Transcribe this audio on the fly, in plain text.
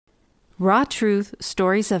Raw Truth,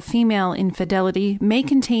 Stories of Female Infidelity may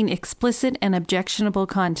contain explicit and objectionable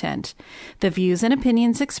content. The views and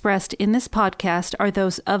opinions expressed in this podcast are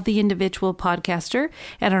those of the individual podcaster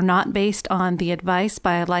and are not based on the advice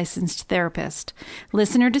by a licensed therapist.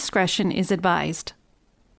 Listener discretion is advised.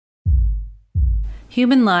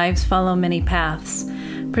 Human lives follow many paths,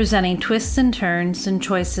 presenting twists and turns and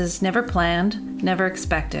choices never planned, never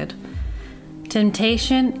expected.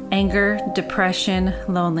 Temptation, anger, depression,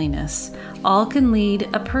 loneliness, all can lead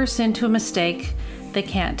a person to a mistake they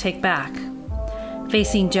can't take back.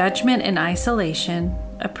 Facing judgment and isolation,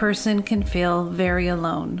 a person can feel very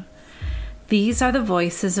alone. These are the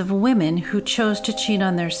voices of women who chose to cheat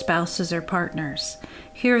on their spouses or partners.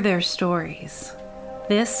 Hear their stories.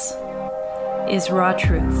 This is Raw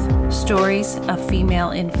Truth, Stories of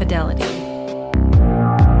Female Infidelity.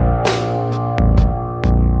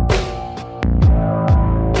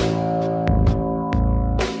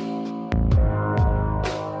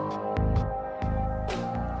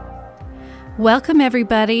 Welcome,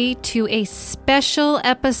 everybody, to a special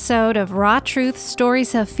episode of Raw Truth,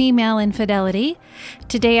 Stories of Female Infidelity.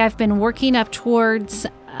 Today, I've been working up towards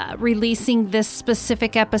releasing this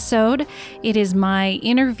specific episode. It is my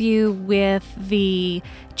interview with the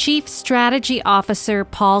Chief Strategy Officer,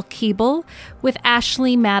 Paul Keeble, with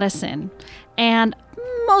Ashley Madison. And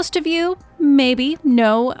most of you maybe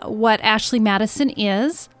know what Ashley Madison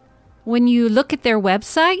is. When you look at their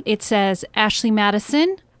website, it says, Ashley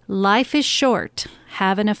Madison, Life is short,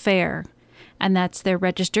 have an affair, and that's their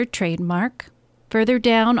registered trademark. Further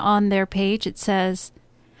down on their page, it says,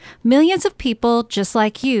 millions of people just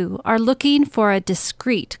like you are looking for a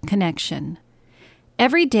discreet connection.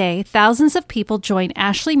 Every day, thousands of people join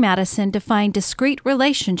Ashley Madison to find discreet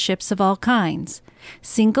relationships of all kinds,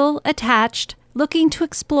 single, attached, looking to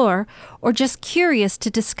explore, or just curious to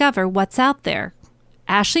discover what's out there.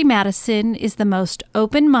 Ashley Madison is the most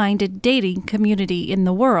open-minded dating community in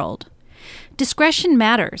the world. Discretion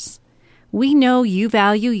matters. We know you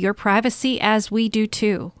value your privacy as we do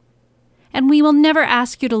too. And we will never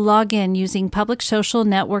ask you to log in using public social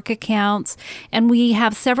network accounts, and we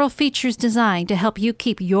have several features designed to help you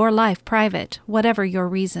keep your life private, whatever your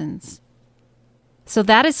reasons. So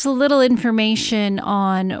that is a little information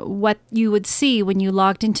on what you would see when you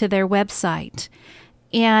logged into their website.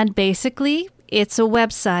 And basically, it's a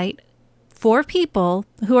website for people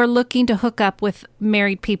who are looking to hook up with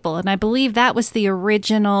married people. And I believe that was the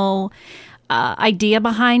original idea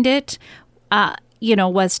behind it,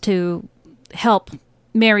 was to help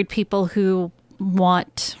married people who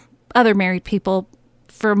want other married people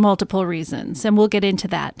for multiple reasons. And we'll get into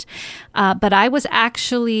that. But I was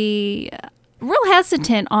actually real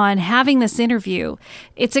hesitant on having this interview.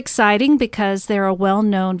 It's exciting because they're a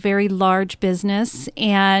well-known, very large business,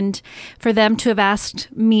 and for them to have asked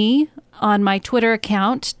me on my Twitter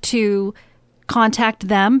account to contact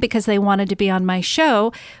them because they wanted to be on my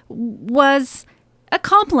show was a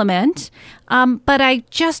compliment, but I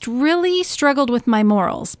just really struggled with my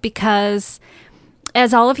morals because,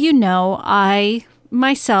 as all of you know, I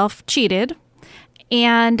myself cheated.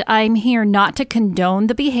 And I'm here not to condone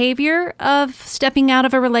the behavior of stepping out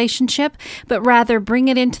of a relationship, but rather bring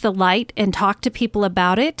it into the light and talk to people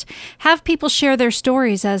about it. Have people share their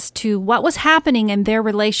stories as to what was happening in their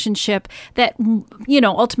relationship that,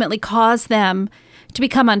 ultimately caused them to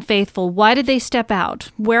become unfaithful. Why did they step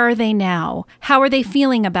out? Where are they now? How are they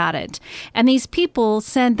feeling about it? And these people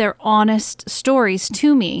send their honest stories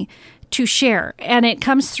to me to share. And it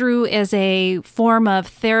comes through as a form of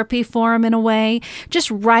therapy forum in a way,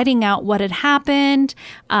 just writing out what had happened,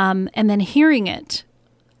 and then hearing it,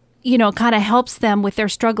 kind of helps them with their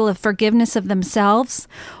struggle of forgiveness of themselves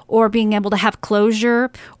or being able to have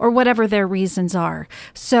closure or whatever their reasons are.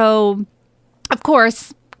 So, of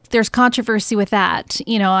course, there's controversy with that,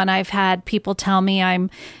 and I've had people tell me I'm,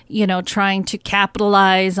 trying to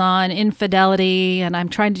capitalize on infidelity and I'm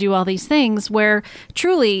trying to do all these things where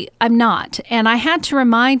truly I'm not. And I had to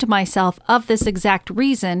remind myself of this exact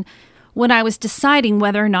reason when I was deciding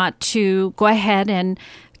whether or not to go ahead and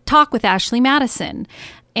talk with Ashley Madison.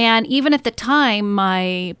 And even at the time,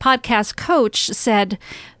 my podcast coach said,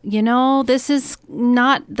 this is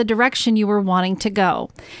not the direction you were wanting to go.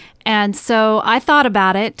 And so I thought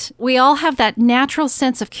about it. We all have that natural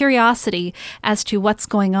sense of curiosity as to what's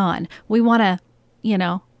going on. We want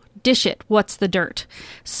to, dish it. What's the dirt?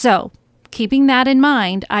 So keeping that in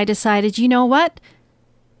mind, I decided, you know what?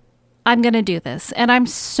 I'm going to do this. And I'm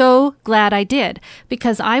so glad I did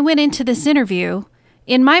because I went into this interview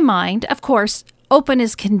in my mind, of course, open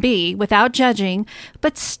as can be without judging,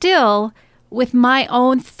 but still with my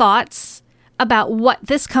own thoughts about what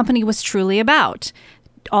this company was truly about.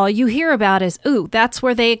 all you hear about is, ooh, that's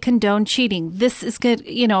where they condone cheating. This is good,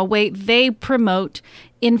 a way they promote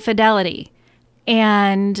infidelity.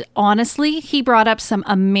 And honestly, he brought up some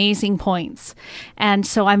amazing points. And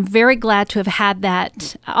so I'm very glad to have had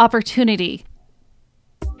that opportunity.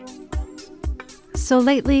 So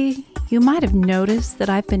lately, you might have noticed that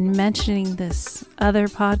I've been mentioning this other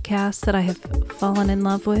podcast that I have fallen in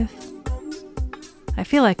love with. I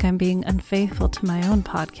feel like I'm being unfaithful to my own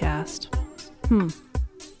podcast.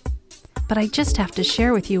 But I just have to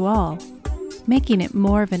share with you all, making it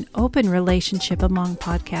more of an open relationship among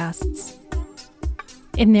podcasts.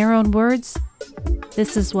 In their own words,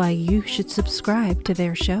 this is why you should subscribe to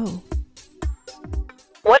their show.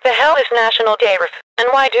 What the hell is National Day Riff, and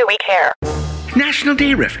why do we care? National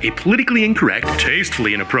Day Riff, a politically incorrect,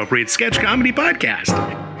 tastefully inappropriate sketch comedy podcast.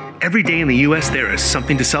 Every day in the U.S. there is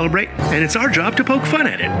something to celebrate, and it's our job to poke fun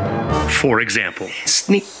at it. For example,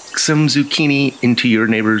 sneak some zucchini into your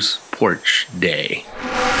neighbor's porch day.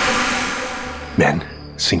 Men,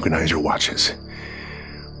 synchronize your watches.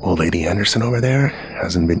 Old lady Anderson over there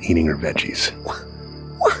hasn't been eating her veggies.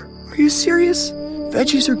 What? Are you serious?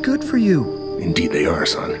 Veggies are good for you. Indeed they are,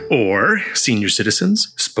 son. Or senior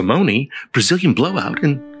citizens, Spumoni, Brazilian Blowout,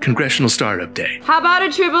 and Congressional Startup Day. How about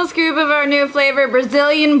a triple scoop of our new flavor,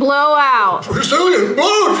 Brazilian Blowout? Brazilian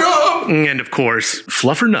Blowjob! And of course,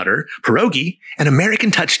 Fluffer Nutter, Pierogi, and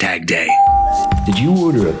American Touch Tag Day. Did you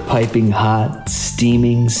order a piping hot,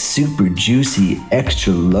 steaming, super juicy,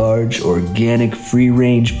 extra large, organic,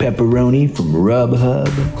 free-range pepperoni from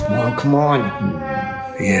Rubhub? Come on.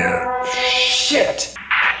 Yeah. Shit!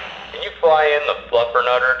 Fly in the Fluffer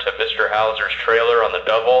Nutter to Mr. Hauser's trailer on the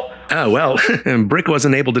double? Oh, well, Brick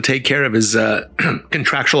wasn't able to take care of his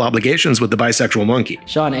contractual obligations with the bisexual monkey.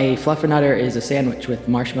 Sean, a Fluffer Nutter is a sandwich with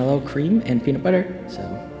marshmallow, cream, and peanut butter, so...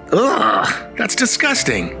 Ugh, that's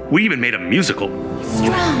disgusting. We even made a musical.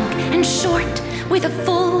 Strong and short with a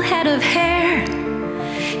full head of hair.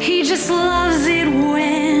 He just loves it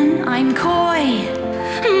when I'm coy.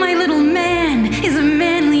 My little man is a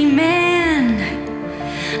manly man.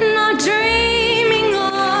 Not dreaming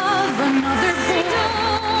of another boy.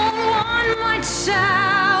 Don't want much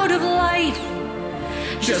out of life.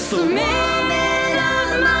 Just the man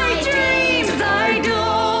of my dreams. I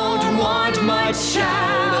don't want much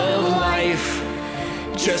out of life.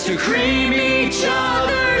 Just to cream each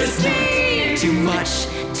other's dreams. Too much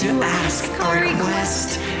to ask. Our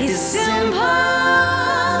request is simple.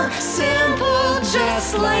 Simple,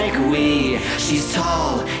 just like we. She's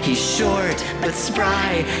tall, he's short, but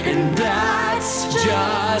spry, and that's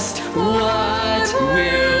just what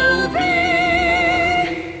we'll be.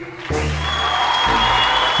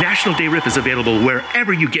 National Day Riff is available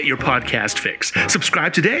wherever you get your podcast fix.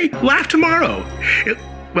 Subscribe today, laugh tomorrow.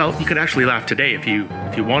 Well, you could actually laugh today if you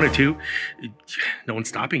wanted to. No one's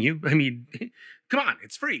stopping you. I mean, come on,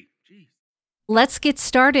 it's free. Jeez. Let's get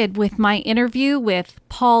started with my interview with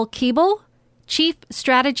Paul Keeble, Chief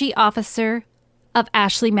Strategy Officer of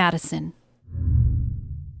Ashley Madison.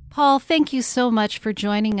 Paul, thank you so much for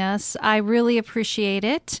joining us. I really appreciate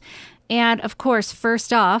it. And of course,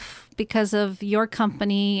 first off, because of your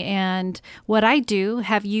company and what I do,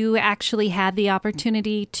 have you actually had the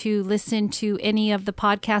opportunity to listen to any of the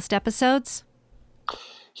podcast episodes?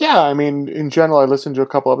 Yeah, I mean, in general, I listened to a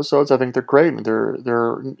couple episodes. I think they're great.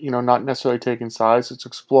 They're not necessarily taking sides. It's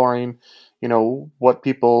exploring, what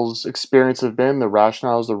people's experiences have been, the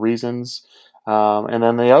rationales, the reasons, and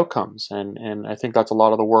then the outcomes. And I think that's a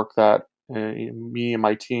lot of the work that me and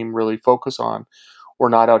my team really focus on. We're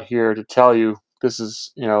not out here to tell you this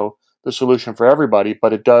is, the solution for everybody,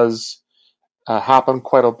 but it does happen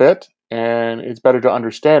quite a bit, and it's better to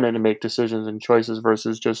understand it and make decisions and choices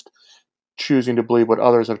versus just choosing to believe what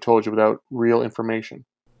others have told you without real information.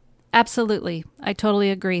 Absolutely. I totally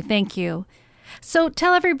agree. Thank you. So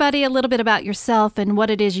tell everybody a little bit about yourself and what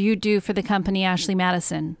it is you do for the company Ashley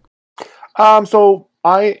Madison. So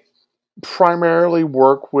I primarily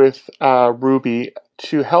work with Ruby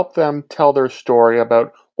to help them tell their story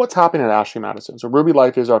about what's happening at Ashley Madison. So Ruby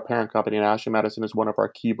Life is our parent company, and Ashley Madison is one of our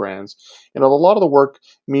key brands. And a lot of the work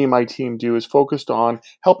me and my team do is focused on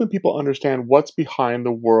helping people understand what's behind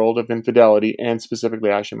the world of infidelity, and specifically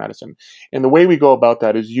Ashley Madison. And the way we go about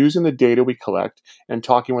that is using the data we collect and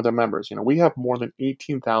talking with our members. We have more than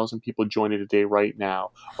 18,000 people joining today right now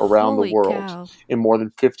around Holy the world cow. in more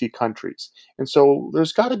than 50 countries. And so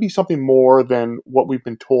there's got to be something more than what we've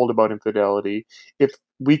been told about infidelity if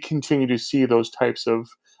we continue to see those types of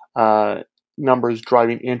numbers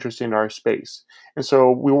driving interest in our space. And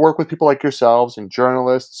so we work with people like yourselves and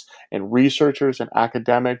journalists and researchers and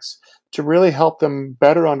academics to really help them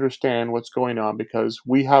better understand what's going on, because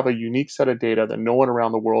we have a unique set of data that no one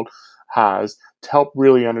around the world has to help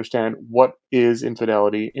really understand what is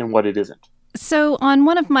infidelity and what it isn't. So on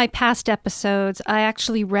one of my past episodes, I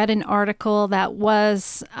actually read an article that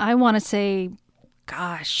was, I want to say,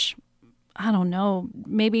 gosh, I don't know,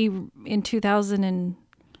 maybe in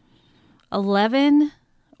 2011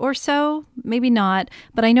 or so, maybe not,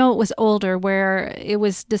 but I know it was older, where it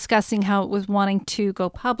was discussing how it was wanting to go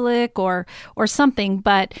public or something.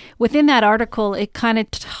 But within that article, it kind of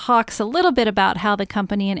talks a little bit about how the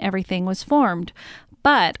company and everything was formed.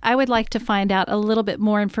 But I would like to find out a little bit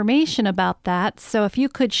more information about that. So if you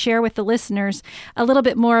could share with the listeners a little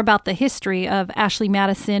bit more about the history of Ashley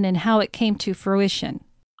Madison and how it came to fruition.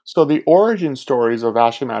 So the origin stories of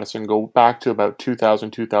Ashley Madison go back to about 2000,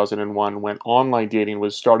 2001, when online dating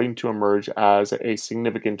was starting to emerge as a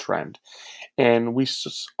significant trend. And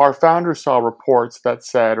our founders saw reports that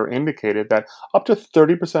said or indicated that up to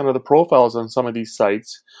 30% of the profiles on some of these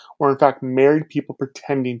sites were in fact married people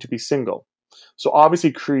pretending to be single. So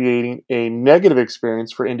obviously creating a negative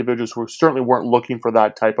experience for individuals who certainly weren't looking for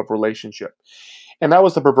that type of relationship. And that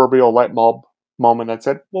was the proverbial light bulb moment that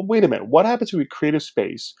said, well, wait a minute, what happens if we create a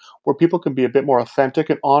space where people can be a bit more authentic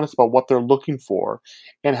and honest about what they're looking for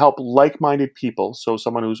and help like-minded people, so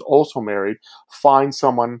someone who's also married, find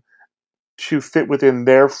someone to fit within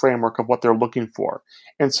their framework of what they're looking for.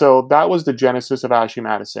 And so that was the genesis of Ashley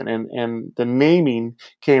Madison. And the naming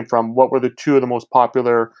came from what were the two of the most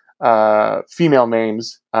popular female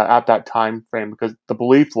names at that time frame, because the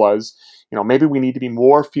belief was, maybe we need to be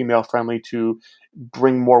more female friendly to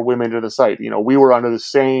bring more women to the site. We were under the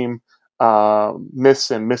same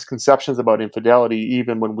myths and misconceptions about infidelity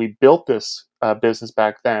even when we built this business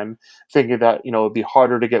back then, thinking that, it'd be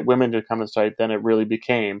harder to get women to come to the site than it really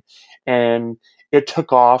became. And it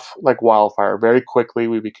took off like wildfire. Very quickly,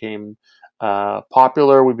 we became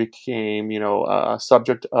popular. We became, a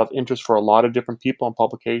subject of interest for a lot of different people and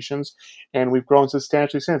publications. And we've grown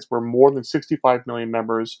substantially since. We're more than 65 million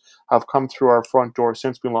members have come through our front door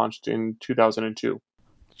since we launched in 2002.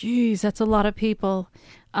 Geez, that's a lot of people.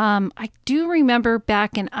 I do remember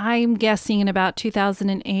back, and I'm guessing in about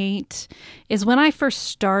 2008 is when I first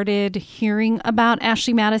started hearing about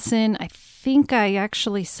Ashley Madison. I think I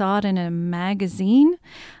actually saw it in a magazine,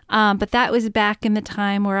 but that was back in the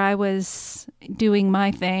time where I was doing my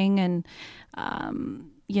thing and,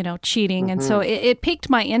 cheating. Mm-hmm. And so it piqued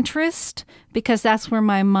my interest because that's where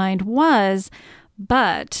my mind was,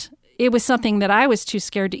 but it was something that I was too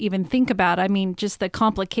scared to even think about. I mean, just the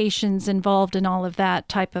complications involved in all of that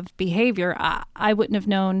type of behavior, I wouldn't have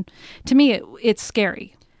known. To me, it's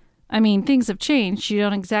scary. I mean, things have changed. You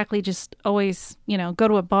don't exactly just always, go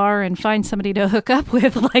to a bar and find somebody to hook up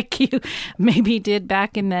with like you maybe did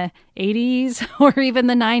back in the 80s or even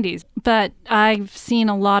the 90s. But I've seen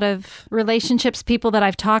a lot of relationships, people that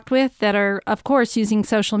I've talked with that are, of course, using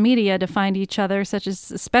social media to find each other, such as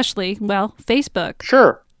especially, Facebook.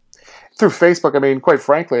 Sure. Through Facebook, quite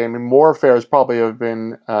frankly, more affairs probably have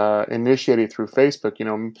been initiated through Facebook,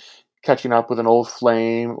 catching up with an old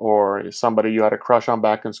flame or somebody you had a crush on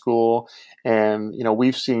back in school. And,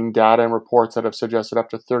 we've seen data and reports that have suggested up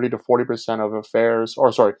to 30 to 40% of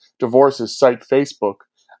divorces cite Facebook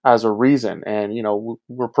as a reason. And,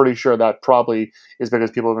 we're pretty sure that probably is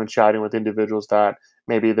because people have been chatting with individuals that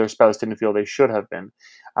maybe their spouse didn't feel they should have been.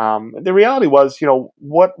 The reality was,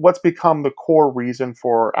 what's become the core reason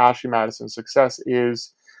for Ashley Madison's success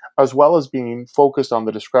is, as well as being focused on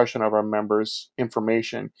the discretion of our members'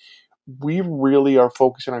 information, we really are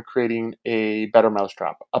focusing on creating a better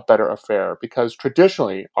mousetrap, a better affair, because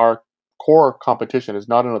traditionally our core competition is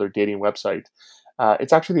not another dating website.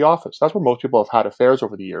 It's actually The Office. That's where most people have had affairs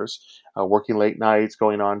over the years, working late nights,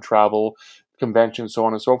 going on travel, conventions, so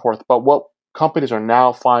on and so forth. But what companies are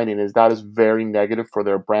now finding is that is very negative for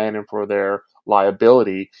their brand and for their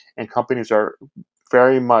liability. And companies are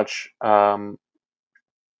very much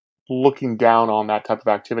looking down on that type of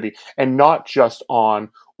activity, and not just on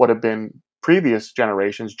what have been previous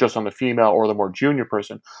generations, just on the female or the more junior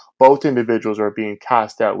person. Both individuals are being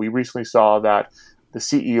cast out. We recently saw that the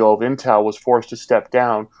CEO of Intel was forced to step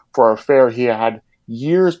down for an affair he had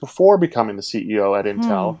years before becoming the CEO at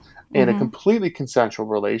Intel in a completely consensual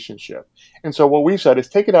relationship. And so what we've said is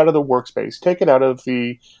take it out of the workspace, take it out of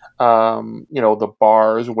the, the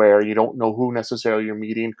bars where you don't know who necessarily you're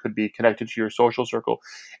meeting, could be connected to your social circle,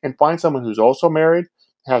 and find someone who's also married,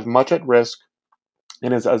 has much at risk,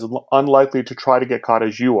 and is as unlikely to try to get caught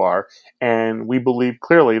as you are. And we believe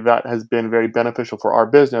clearly that has been very beneficial for our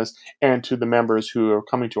business and to the members who are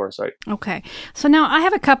coming to our site. Okay. So now I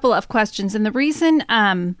have a couple of questions. And the reason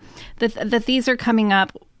that these are coming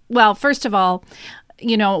up, Well, first of all,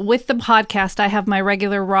 you know, with the podcast, I have my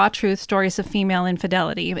regular Raw Truth Stories of Female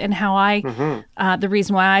Infidelity, and how the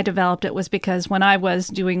reason why I developed it was because when I was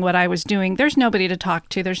doing what I was doing, there's nobody to talk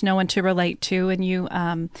to, there's no one to relate to, and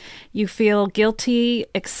you feel guilty,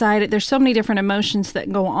 excited. There's so many different emotions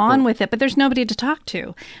that go on with it, but there's nobody to talk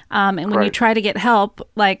to. And when you try to get help,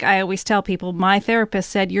 like I always tell people, my therapist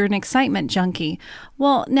said, you're an excitement junkie.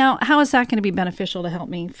 Well, now, how is that going to be beneficial to help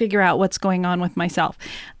me figure out what's going on with myself?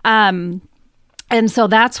 And so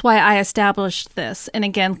that's why I established this. And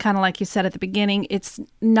again, kind of like you said at the beginning, it's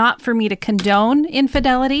not for me to condone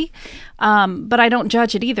infidelity, but I don't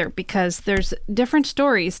judge it either, because there's different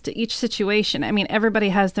stories to each situation. I mean, everybody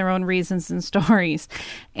has their own reasons and stories.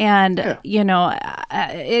 And, you know,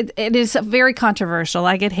 it is very controversial.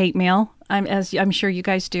 I get hate mail, as I'm sure you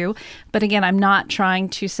guys do. But again, I'm not trying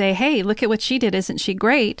to say, hey, look at what she did. Isn't she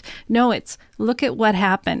great? No, it's look at what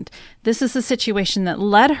happened. This is the situation that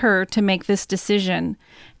led her to make this decision.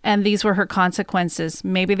 And these were her consequences.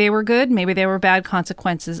 Maybe they were good. Maybe they were bad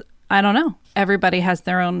consequences. I don't know. Everybody has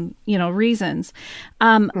their own, you know, reasons.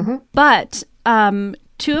 But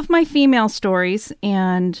two of my female stories,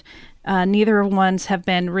 and neither ones have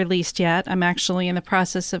been released yet. I'm actually in the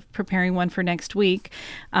process of preparing one for next week.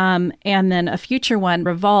 And then a future one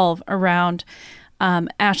revolve around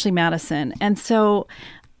Ashley Madison. And so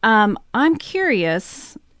I'm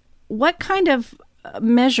curious, what kind of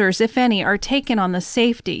measures, if any, are taken on the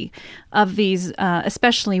safety of these,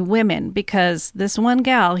 especially women? Because this one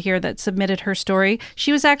gal here that submitted her story,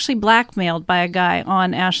 she was actually blackmailed by a guy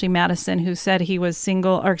on Ashley Madison who said he was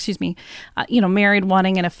single, or married,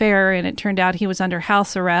 wanting an affair, and it turned out he was under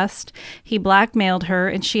house arrest. He blackmailed her,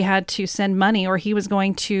 and she had to send money, or he was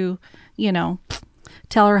going to,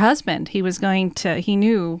 tell her husband. He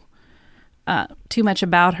knew too much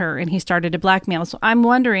about her, and he started to blackmail. So I'm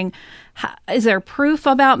wondering, is there proof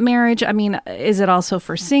about marriage? I mean, is it also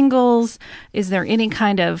for singles? Is there any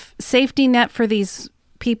kind of safety net for these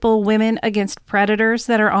people, women, against predators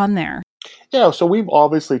that are on there? Yeah, so we've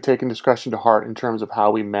obviously taken discretion to heart in terms of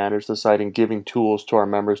how we manage the site and giving tools to our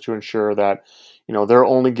members to ensure that, they're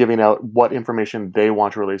only giving out what information they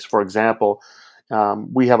want to release. For example,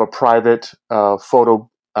 we have a private photo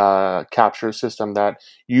capture system that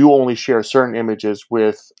you only share certain images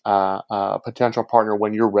with a potential partner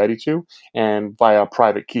when you're ready to, and via a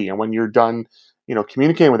private key. And when you're done,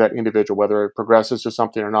 communicating with that individual, whether it progresses to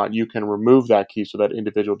something or not, you can remove that key so that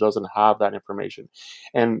individual doesn't have that information.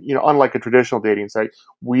 And, unlike a traditional dating site,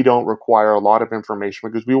 we don't require a lot of information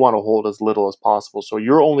because we want to hold as little as possible. So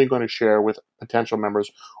you're only going to share with potential members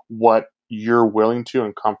what you're willing to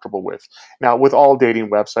and comfortable with. Now, with all dating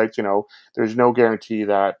websites, there's no guarantee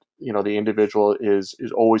that, the individual is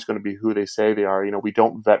always going to be who they say they are. We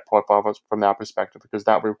don't vet profiles from that perspective, because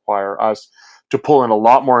that would require us to pull in a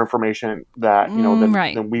lot more information that,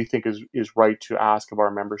 than we think is right to ask of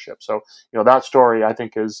our membership. So, that story, I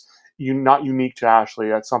think, is not unique to Ashley.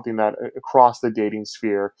 That's something that across the dating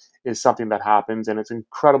sphere is something that happens, and it's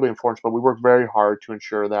incredibly unfortunate, but we work very hard to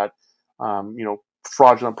ensure that,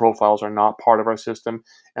 fraudulent profiles are not part of our system.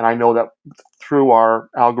 And I know that through our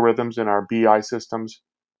algorithms and our BI systems,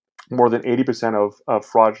 more than 80% of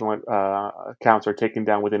fraudulent accounts are taken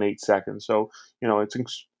down within 8 seconds. So, it's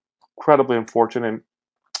incredibly unfortunate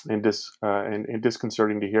and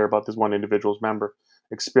disconcerting to hear about this one individual's member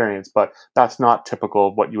experience, but that's not typical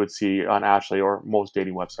of what you would see on Ashley or most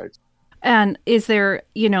dating websites. And is there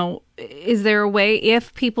a way,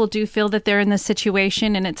 if people do feel that they're in this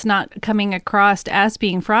situation and it's not coming across as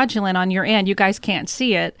being fraudulent on your end, you guys can't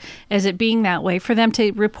see it as it being that way, for them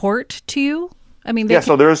to report to you? I mean,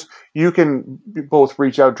 so you can both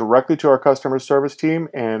reach out directly to our customer service team,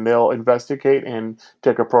 and they'll investigate and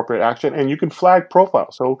take appropriate action. And you can flag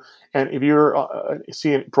profiles. So, and if you're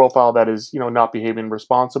seeing a profile that is, not behaving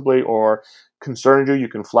responsibly or concerns you, you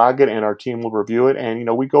can flag it, and our team will review it. And,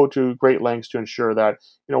 we go to great lengths to ensure that,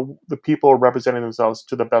 the people are representing themselves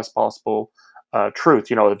to the best possible truth.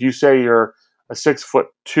 If you say you're a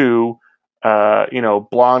 6'2",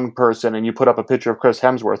 blonde person, and you put up a picture of Chris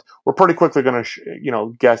Hemsworth, we're pretty quickly going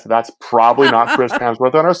to, guess that's probably not Chris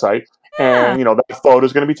Hemsworth on our site. And, that photo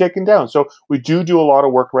is going to be taken down. So we do a lot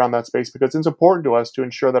of work around that space, because it's important to us to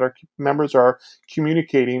ensure that our members are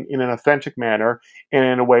communicating in an authentic manner and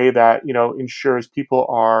in a way that, ensures people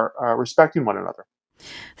are respecting one another.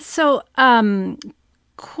 So,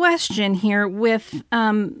 question here with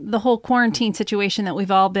the whole quarantine situation that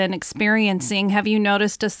we've all been experiencing. Have you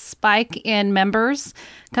noticed a spike in members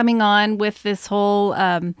coming on with this whole,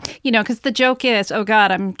 because the joke is, oh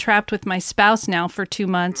God, I'm trapped with my spouse now for 2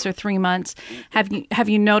 months or 3 months. Have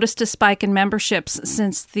you noticed a spike in memberships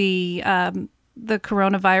since the the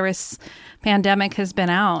coronavirus pandemic has been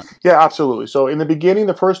out. Yeah, absolutely. So in the beginning,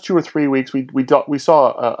 the first 2 or 3 weeks, we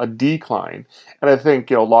saw a decline, and I think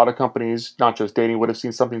a lot of companies, not just dating, would have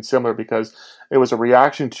seen something similar because it was a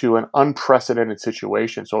reaction to an unprecedented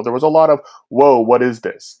situation. So there was a lot of whoa, what is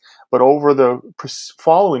this? But over the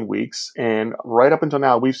following weeks and right up until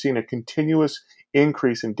now, we've seen a continuous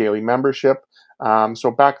increase in daily membership. So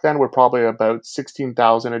back then, we're probably about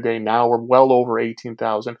 16,000 a day. Now we're well over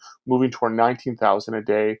 18,000, moving toward 19,000 a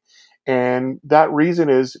day. And that reason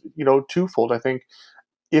is, twofold. I think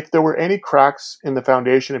if there were any cracks in the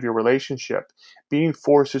foundation of your relationship, being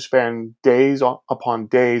forced to spend days upon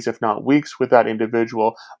days, if not weeks, with that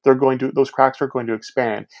individual, those cracks are going to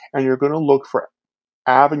expand, and you're going to look for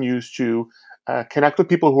avenues to connect with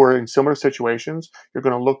people who are in similar situations. You're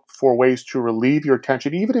going to look for ways to relieve your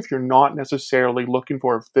tension, even if you're not necessarily looking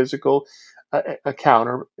for a physical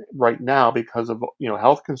encounter right now because of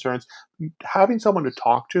health concerns. Having someone to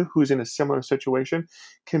talk to who's in a similar situation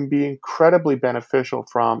can be incredibly beneficial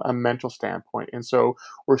from a mental standpoint. And so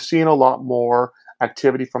we're seeing a lot more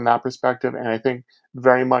activity from that perspective. And I think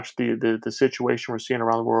very much the situation we're seeing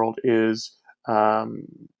around the world is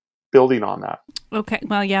building on that. Okay.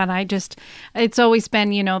 Well, yeah. And it's always been,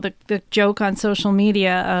 the joke on social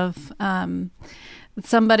media of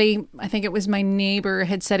somebody, I think it was my neighbor,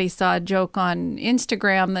 had said he saw a joke on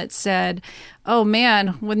Instagram that said, oh man,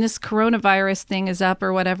 when this coronavirus thing is up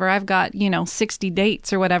or whatever, I've got, 60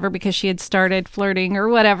 dates or whatever, because she had started flirting or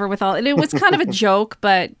whatever with all, and it was kind of a joke,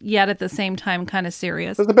 but yet at the same time kind of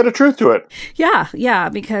serious. There's a bit of truth to it. Yeah,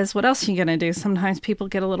 because what else are you going to do? Sometimes people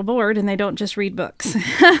get a little bored and they don't just read books.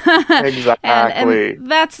 Exactly. and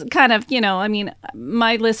that's kind of,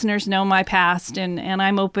 my listeners know my past, and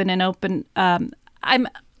I'm open.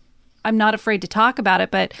 I'm not afraid to talk about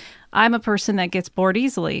it, but I'm a person that gets bored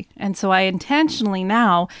easily. And so I intentionally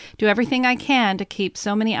now do everything I can to keep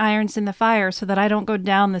so many irons in the fire so that I don't go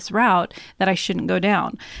down this route that I shouldn't go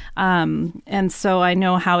down. And so I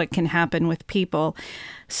know how it can happen with people.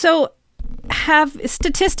 So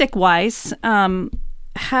statistic-wise, and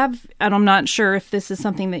I'm not sure if this is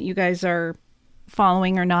something that you guys are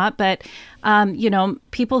following or not, but,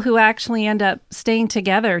 people who actually end up staying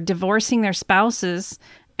together, divorcing their spouses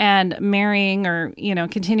and marrying or,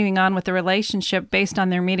 continuing on with the relationship based on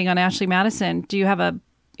their meeting on Ashley Madison. Do you have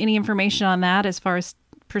any information on that as far as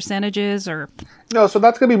percentages or? No, so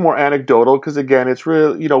that's going to be more anecdotal because, again, it's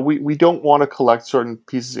real. We don't want to collect certain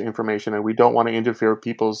pieces of information and we don't want to interfere with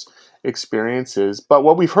people's experiences. But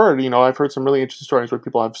what we've heard, I've heard some really interesting stories where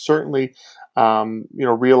people have certainly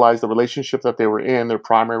realized the relationship that they were in, their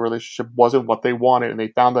primary relationship, wasn't what they wanted, and they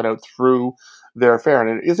found that out through their affair.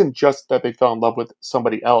 And it isn't just that they fell in love with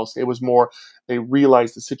somebody else. It was more they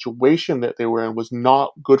realized the situation that they were in was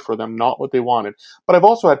not good for them, not what they wanted. But I've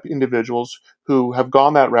also had individuals who have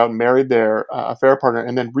gone that route and married their affair partner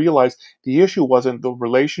and then realized the issue wasn't the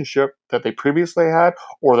relationship that they previously had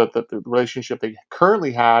or that the relationship they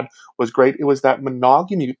currently had was great. It was that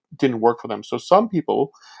monogamy didn't work for them. So some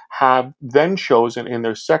people have then chosen in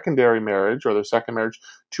their secondary marriage or their second marriage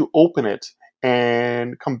to open it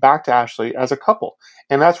and come back to Ashley as a couple.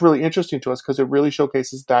 And that's really interesting to us because it really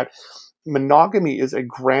showcases that monogamy is a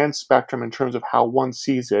grand spectrum in terms of how one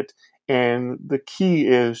sees it. And the key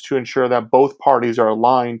is to ensure that both parties are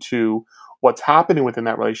aligned to what's happening within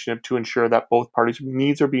that relationship to ensure that both parties'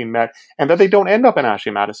 needs are being met and that they don't end up in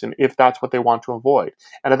Ashley Madison if that's what they want to avoid.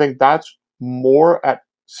 And I think that's more at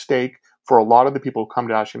stake for a lot of the people who come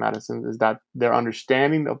to Ashley Madison, is that their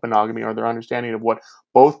understanding of monogamy or their understanding of what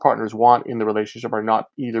both partners want in the relationship are not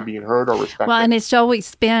either being heard or respected. Well, and it's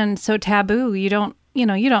always been so taboo. You don't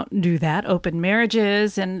do that, open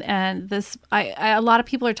marriages and this. A lot of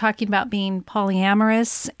people are talking about being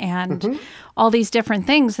polyamorous and all these different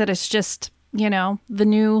things that it's just, the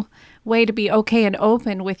new way to be okay and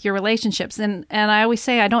open with your relationships. And I always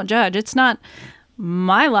say I don't judge. It's not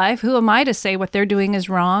my life. Who am I to say what they're doing is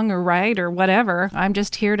wrong or right or whatever? I'm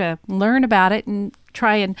just here to learn about it and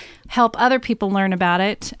try and help other people learn about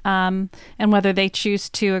it. And whether they choose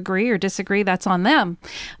to agree or disagree, that's on them.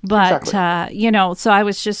 But, exactly. So I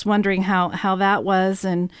was just wondering how that was.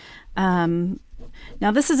 And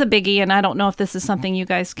now this is a biggie, and I don't know if this is something you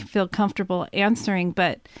guys feel comfortable answering,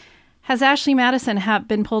 but has Ashley Madison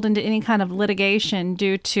been pulled into any kind of litigation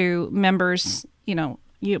due to members,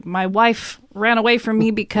 my wife ran away from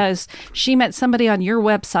me because she met somebody on your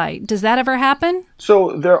website. Does that ever happen?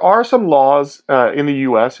 So there are some laws in the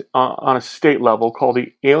U.S. On a state level called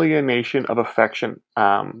the Alienation of Affection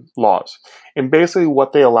laws. And basically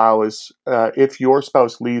what they allow is if your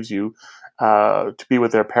spouse leaves you to be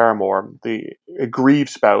with their paramour, the aggrieved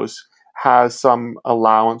spouse has some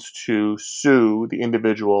allowance to sue the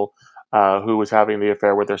individual who was having the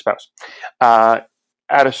affair with their spouse.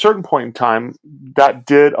 At a certain point in time, that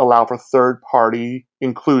did allow for third-party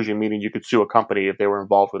inclusion, meaning you could sue a company if they were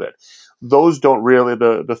involved with it. Those don't really,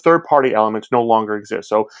 the third-party elements no longer exist.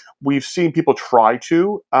 So we've seen people try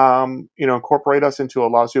to, incorporate us into a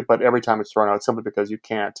lawsuit, but every time it's thrown out simply because you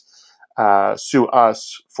can't sue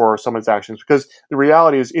us for someone's actions. Because the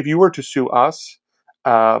reality is, if you were to sue us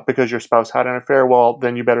because your spouse had an affair, well,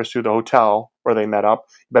 then you better sue the hotel where they met up.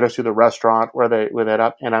 You better sue the restaurant where they met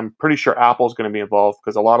up. And I'm pretty sure Apple's going to be involved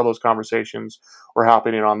because a lot of those conversations were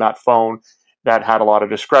happening on that phone that had a lot of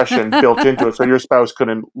discretion built into it. So your spouse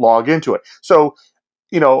couldn't log into it. So,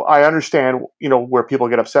 I understand, where people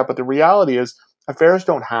get upset, but the reality is affairs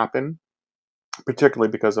don't happen,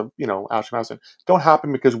 particularly because of, Ashley Madison, don't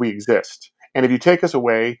happen because we exist. And if you take us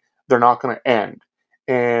away, they're not going to end.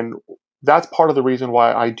 And that's part of the reason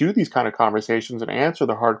why I do these kind of conversations and answer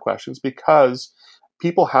the hard questions, because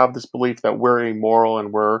people have this belief that we're immoral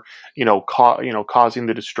and we're, causing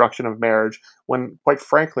the destruction of marriage, when quite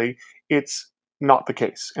frankly, it's not the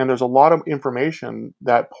case. And there's a lot of information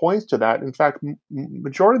that points to that. In fact,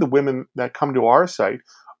 majority of the women that come to our site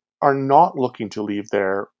are not looking to leave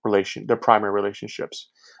their primary relationships.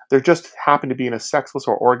 They just happen to be in a sexless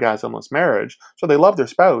or orgasmless marriage. So they love their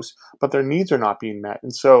spouse, but their needs are not being met.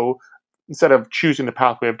 And so instead of choosing the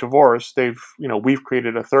pathway of divorce, we've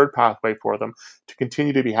created a third pathway for them to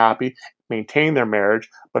continue to be happy, maintain their marriage,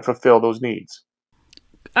 but fulfill those needs.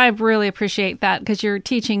 I really appreciate that, because you're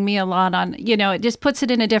teaching me a lot on, it just puts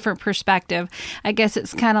it in a different perspective. I guess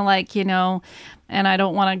it's kind of like, and I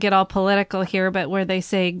don't want to get all political here, but where they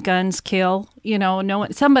say guns kill,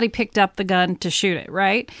 somebody picked up the gun to shoot it,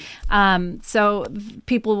 right? So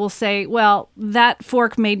people will say, well, that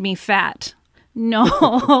fork made me fat.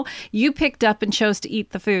 No, you picked up and chose to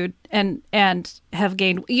eat the food and have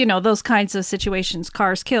gained, those kinds of situations.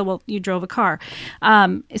 Cars kill. Well, you drove a car.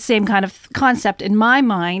 Same kind of concept in my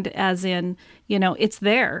mind, as in, it's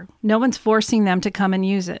there. No one's forcing them to come and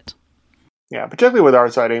use it. Yeah, particularly with our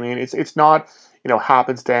side. I mean, it's not,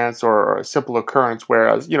 happenstance or a simple occurrence,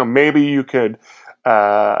 whereas, maybe you could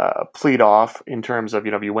plead off in terms of,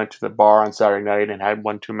 if you went to the bar on Saturday night and had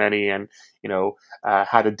one too many and,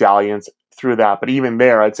 had a dalliance through that. But even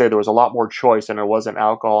there, I'd say there was a lot more choice, and it wasn't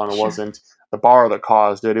alcohol and it wasn't the bar that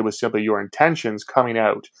caused it. It was simply your intentions coming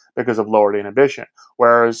out because of lowered inhibition.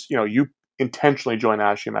 Whereas, you intentionally join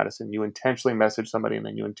Ashley Madison, you intentionally message somebody, and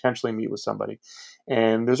then you intentionally meet with somebody.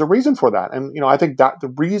 And there's a reason for that. And, I think that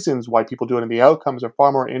the reasons why people do it and the outcomes are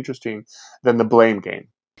far more interesting than the blame game.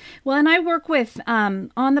 Well, and I work with, on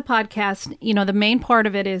the podcast, the main part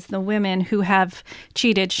of it is the women who have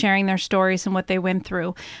cheated, sharing their stories and what they went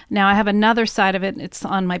through. Now, I have another side of it. It's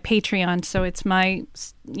on my Patreon. So it's my,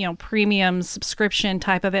 premium subscription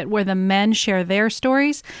type of it, where the men share their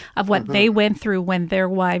stories of what they went through when their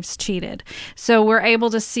wives cheated. So we're able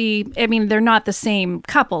to see, they're not the same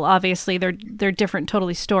couple, obviously. They're different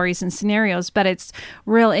totally stories and scenarios, but it's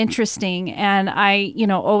real interesting. And I,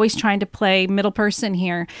 always trying to play middle person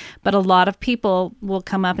here. But a lot of people will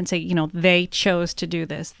come up and say, they chose to do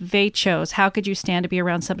this. They chose. How could you stand to be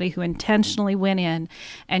around somebody who intentionally went in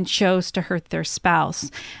and chose to hurt their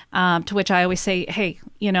spouse? To which I always say, hey,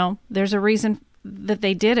 there's a reason that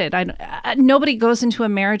they did it. Nobody goes into a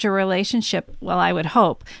marriage or relationship, well, I would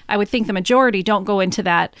hope. I would think the majority don't go into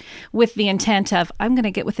that with the intent of, I'm going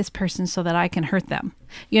to get with this person so that I can hurt them.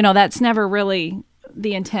 That's never really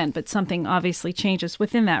the intent, but something obviously changes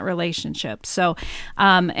within that relationship. So,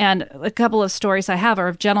 and a couple of stories I have are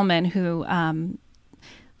of gentlemen who,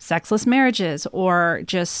 sexless marriages or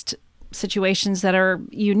just situations that are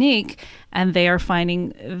unique, and they are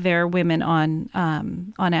finding their women on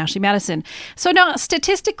Ashley Madison. So now,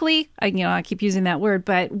 statistically, I keep using that word,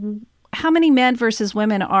 but how many men versus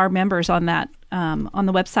women are members on that on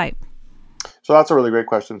the website? So that's a really great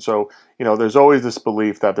question. So, there's always this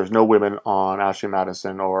belief that there's no women on Ashley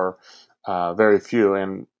Madison, or very few.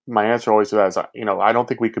 And my answer always to that is, I don't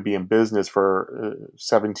think we could be in business for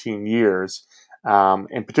 17 years.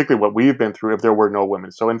 And particularly what we've been through if there were no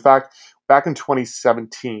women. So in fact, back in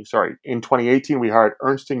 2018, we hired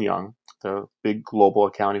Ernst & Young, the big global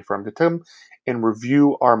accounting firm, to come and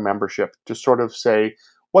review our membership to sort of say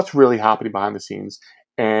what's really happening behind the scenes.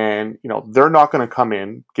 And, they're not going to come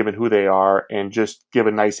in, given who they are, and just give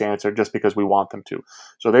a nice answer just because we want them to.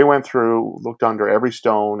 So they went through, looked under every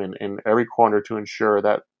stone and every corner to ensure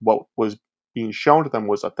that what was being shown to them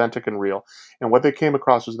was authentic and real. And what they came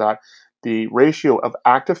across was that the ratio of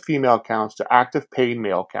active female counts to active paid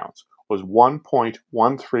male counts was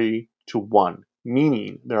 1.13 to 1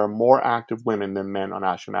 meaning there are more active women than men on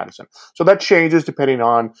Ashley Madison. So that changes depending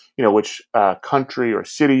on, which country or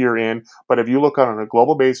city you're in. But if you look on a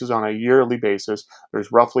global basis, on a yearly basis,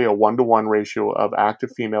 there's roughly a 1-to-1 ratio of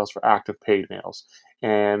active females for active paid males.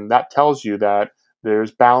 And that tells you that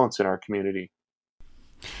there's balance in our community.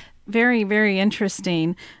 Very, very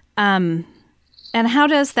interesting. And how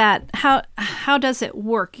does it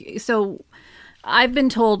work? So I've been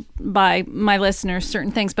told by my listeners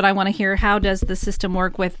certain things, but I want to hear, how does the system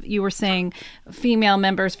work with, you were saying, female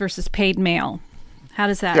members versus paid male? How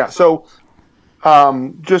does that? Yeah, so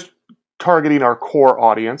just targeting our core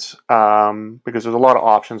audience, because there's a lot of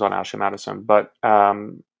options on Ashley Madison, but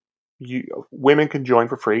women can join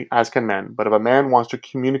for free, as can men. But if a man wants to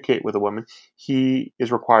communicate with a woman, he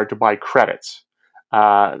is required to buy credits.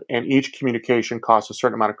 And each communication costs a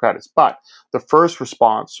certain amount of credits. But the first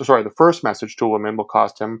message to a woman will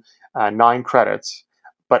cost him 9 credits.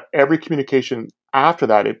 But every communication after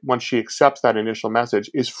that, once she accepts that initial message,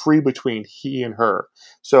 is free between he and her.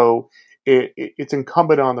 So it's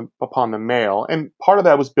incumbent upon the male. And part of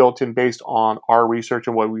that was built in based on our research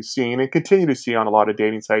and what we've seen and continue to see on a lot of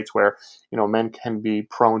dating sites where, men can be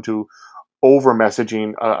prone to over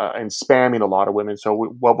messaging and spamming a lot of women. So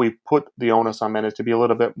what we put the onus on men is to be a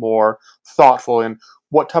little bit more thoughtful in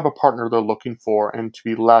what type of partner they're looking for, and to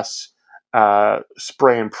be less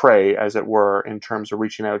spray and pray, as it were, in terms of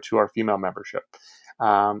reaching out to our female membership.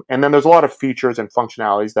 And then there's a lot of features and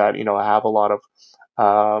functionalities that, have a lot of,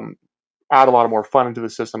 add a lot of more fun into the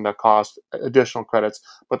system that cost additional credits.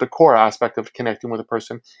 But the core aspect of connecting with a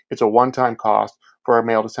person, it's a one-time cost for a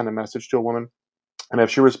male to send a message to a woman. And if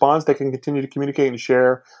she responds, they can continue to communicate and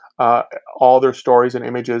share all their stories and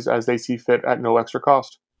images as they see fit at no extra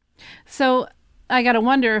cost. So I got to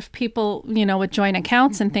wonder if people, with joint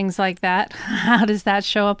accounts and things like that, how does that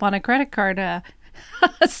show up on a credit card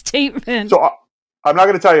statement? So I'm not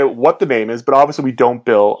going to tell you what the name is, but obviously we don't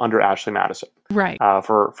bill under Ashley Madison, right?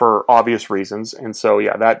 For obvious reasons. And so,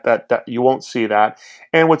 yeah, that you won't see that.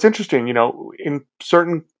 And what's interesting, in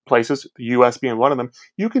certain places, the U.S. being one of them,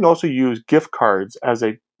 you can also use gift cards as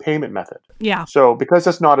a payment method. Yeah. So because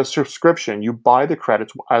that's not a subscription, you buy the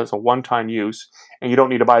credits as a one-time use, and you don't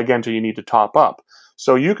need to buy again until you need to top up.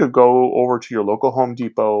 So you could go over to your local Home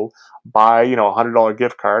Depot, buy, a $100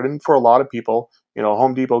 gift card, and for a lot of people,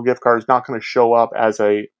 Home Depot gift card is not going to show up as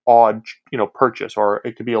a odd, purchase, or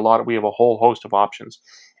it could be we have a whole host of options,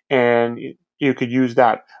 and you could use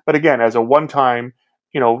that. But again, as a one-time,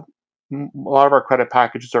 a lot of our credit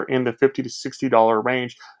packages are in the $50 to $60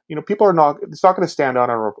 range. People are not. It's not going to stand out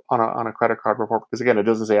on a credit card report, because again, it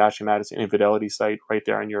doesn't say Ashley Madison infidelity site right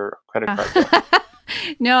there on your credit card.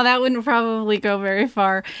 No, that wouldn't probably go very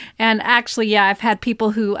far. And actually, yeah, I've had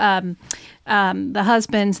people who, the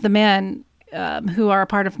husbands, the men, who are a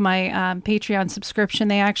part of my Patreon subscription,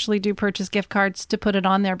 they actually do purchase gift cards to put it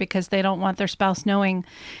on there because they don't want their spouse knowing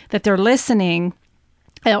that they're listening.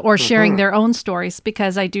 Or sharing their own stories,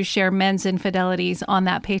 because I do share men's infidelities on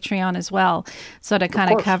that Patreon as well. So to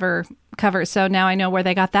kind of cover. So now I know where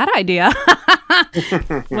they got that idea.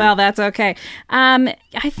 Well, that's okay.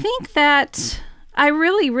 I think that I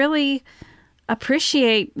really, really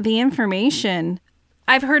appreciate the information.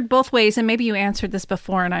 I've heard both ways, and maybe you answered this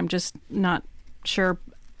before and I'm just not sure.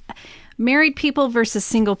 Married people versus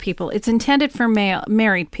single people. It's intended for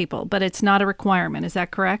married people, but it's not a requirement. Is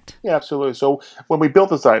that correct? Yeah, absolutely. So when we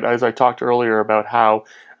built the site, as I talked earlier about how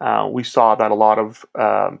we saw that a lot of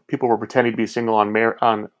people were pretending to be single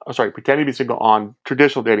pretending to be single on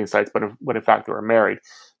traditional dating sites, but when in fact they were married.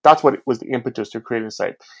 That's what was the impetus to creating the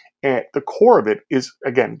site. And the core of it is,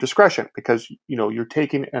 again, discretion, because you're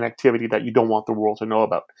taking an activity that you don't want the world to know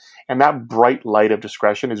about. And that bright light of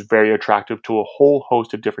discretion is very attractive to a whole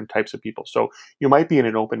host of different types of people. So you might be in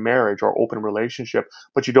an open marriage or open relationship,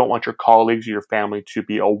 but you don't want your colleagues or your family to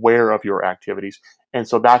be aware of your activities. And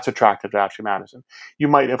so that's attractive to Ashley Madison. You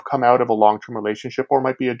might have come out of a long-term relationship, or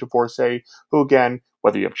might be a divorcee who, again,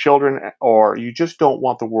 whether you have children or you just don't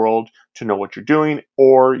want the world to know what you're doing,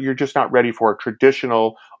 or you're just not ready for a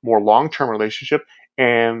traditional, more long-term relationship.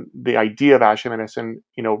 And the idea of Ashley Madison,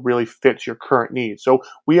 really fits your current needs. So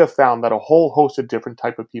we have found that a whole host of different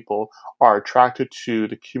type of people are attracted to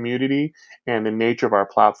the community and the nature of our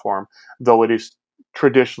platform, though it is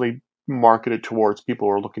traditionally marketed towards people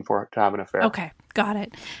who are looking to have an affair. Okay, got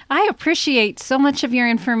it. I appreciate so much of your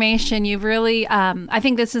information. You've really, I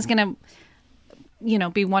think this is going to,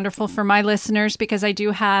 be wonderful for my listeners, because I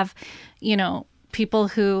do have, people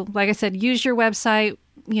who, like I said, use your website,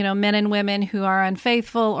 men and women who are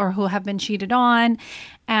unfaithful or who have been cheated on.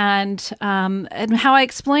 And how I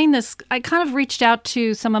explain this, I kind of reached out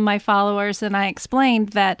to some of my followers and I explained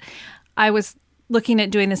that I was looking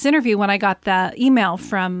at doing this interview when I got the email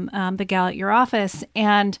from the gal at your office,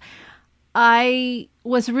 and I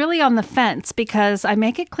was really on the fence because I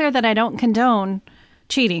make it clear that I don't condone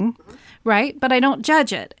cheating, right? But I don't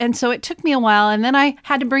judge it. And so it took me a while, and then I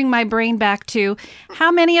had to bring my brain back to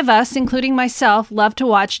how many of us, including myself, love to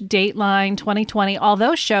watch Dateline, 2020, all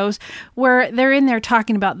those shows where they're in there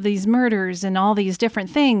talking about these murders and all these different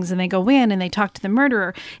things, and they go in and they talk to the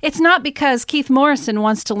murderer. It's not because Keith Morrison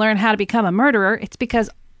wants to learn how to become a murderer. It's because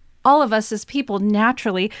all of us as people,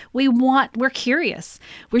 naturally, we're curious.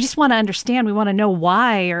 We just want to understand. We want to know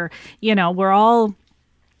why, or, we're all,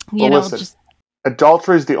 listen,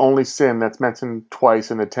 adultery is the only sin that's mentioned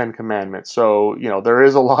twice in the 10 Commandments. So, there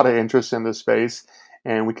is a lot of interest in this space,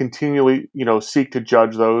 and we continually, seek to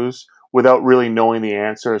judge those without really knowing the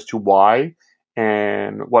answer as to why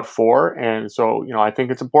and what for. And so, I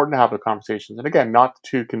think it's important to have the conversations. And again, not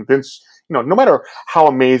to convince, no matter how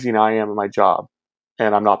amazing I am at my job,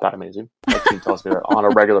 and I'm not that amazing, my team tells me that on a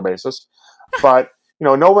regular basis, but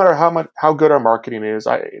no matter how good our marketing is,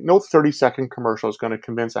 no 30-second commercial is going to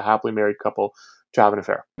convince a happily married couple to have an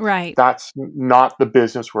affair. Right. That's not the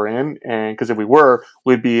business we're in, and because if we were,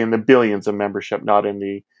 we'd be in the billions of membership, not in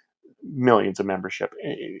the millions of membership.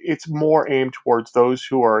 It's more aimed towards those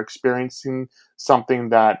who are experiencing something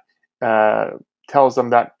that tells them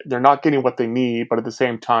that they're not getting what they need, but at the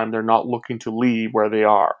same time, they're not looking to leave where they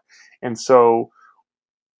are. And so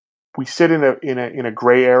we sit in a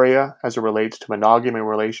gray area as it relates to monogamy and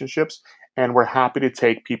relationships, and we're happy to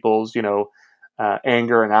take people's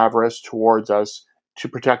anger and avarice towards us to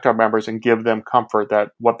protect our members and give them comfort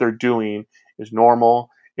that what they're doing is normal,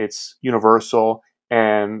 it's universal,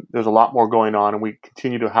 and there's a lot more going on. And we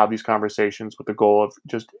continue to have these conversations with the goal of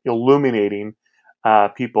just illuminating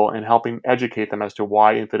people and helping educate them as to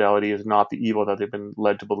why infidelity is not the evil that they've been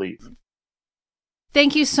led to believe.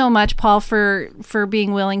 Thank you so much, Paul, for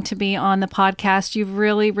being willing to be on the podcast. You've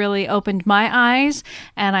really, really opened my eyes,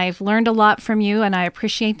 and I've learned a lot from you, and I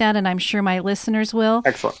appreciate that, and I'm sure my listeners will.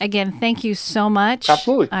 Excellent. Again, thank you so much.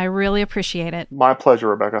 Absolutely. I really appreciate it. My pleasure,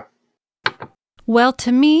 Rebecca. Well,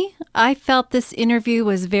 to me, I felt this interview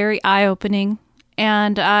was very eye-opening,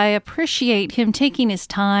 and I appreciate him taking his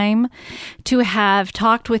time to have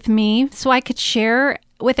talked with me so I could share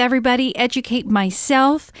with everybody, educate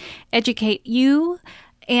myself, educate you.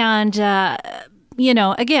 And,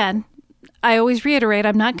 again, I always reiterate,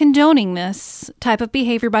 I'm not condoning this type of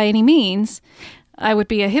behavior by any means. I would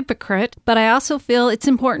be a hypocrite, but I also feel it's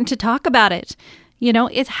important to talk about it.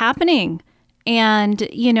 It's happening. And,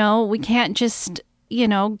 we can't just,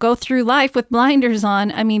 go through life with blinders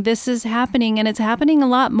on. I mean, this is happening, and it's happening a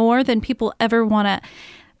lot more than people ever want to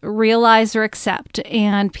realize or accept.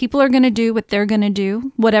 And people are going to do what they're going to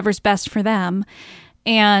do, whatever's best for them.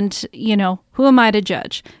 And, who am I to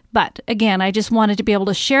judge? But again, I just wanted to be able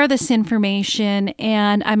to share this information,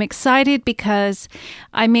 and I'm excited because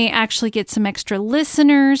I may actually get some extra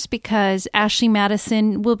listeners because Ashley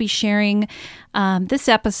Madison will be sharing this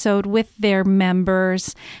episode with their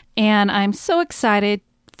members. And I'm so excited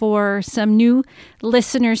for some new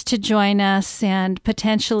listeners to join us and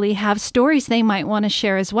potentially have stories they might want to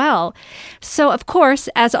share as well. So, of course,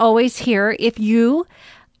 as always here, if you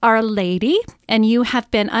are a lady and you have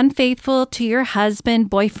been unfaithful to your husband,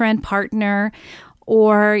 boyfriend, partner,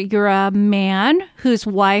 or you're a man whose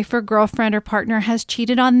wife or girlfriend or partner has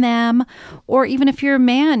cheated on them, or even if you're a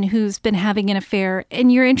man who's been having an affair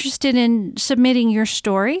and you're interested in submitting your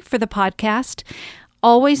story for the podcast,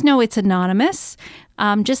 always know it's anonymous.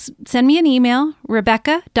 Just send me an email,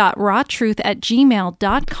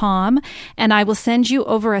 rebecca.rawtruth@gmail.com, and I will send you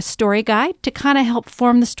over a story guide to kind of help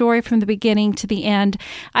form the story from the beginning to the end.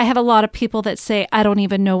 I have a lot of people that say, I don't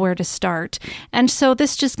even know where to start. And so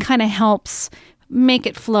this just kind of helps make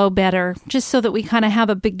it flow better, just so that we kind of have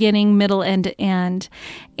a beginning, middle, and end.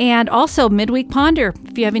 And also Midweek Ponder.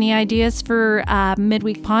 If you have any ideas for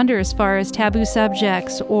Midweek Ponder as far as taboo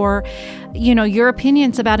subjects or, your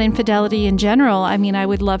opinions about infidelity in general, I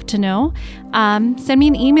would love to know. Send me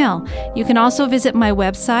an email. You can also visit my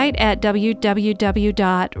website at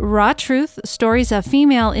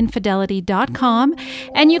www.rawtruthstoriesoffemaleinfidelity.com,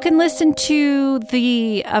 and you can listen to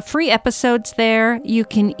the free episodes there. You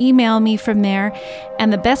can email me from there.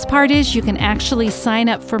 And the best part is you can actually sign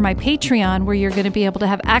up for my Patreon, where you're going to be able to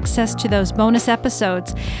have access to those bonus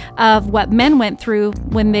episodes of what men went through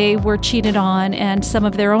when they were cheated on and some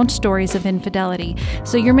of their own stories of infidelity.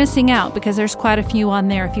 So you're missing out because there's quite a few on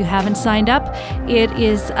there. If you haven't signed up, it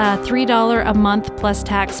is a $3 a month plus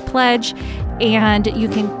tax pledge, and you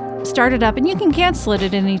can start it up and you can cancel it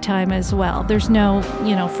at any time as well. There's no,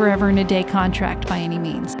 forever and a day contract by any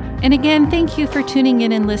means. And again, thank you for tuning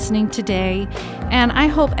in and listening today. And I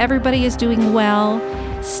hope everybody is doing well.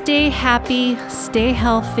 Stay happy, stay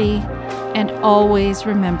healthy, and always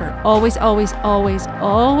remember, always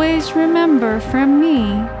remember from me,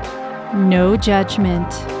 no judgment.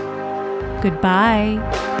 Goodbye.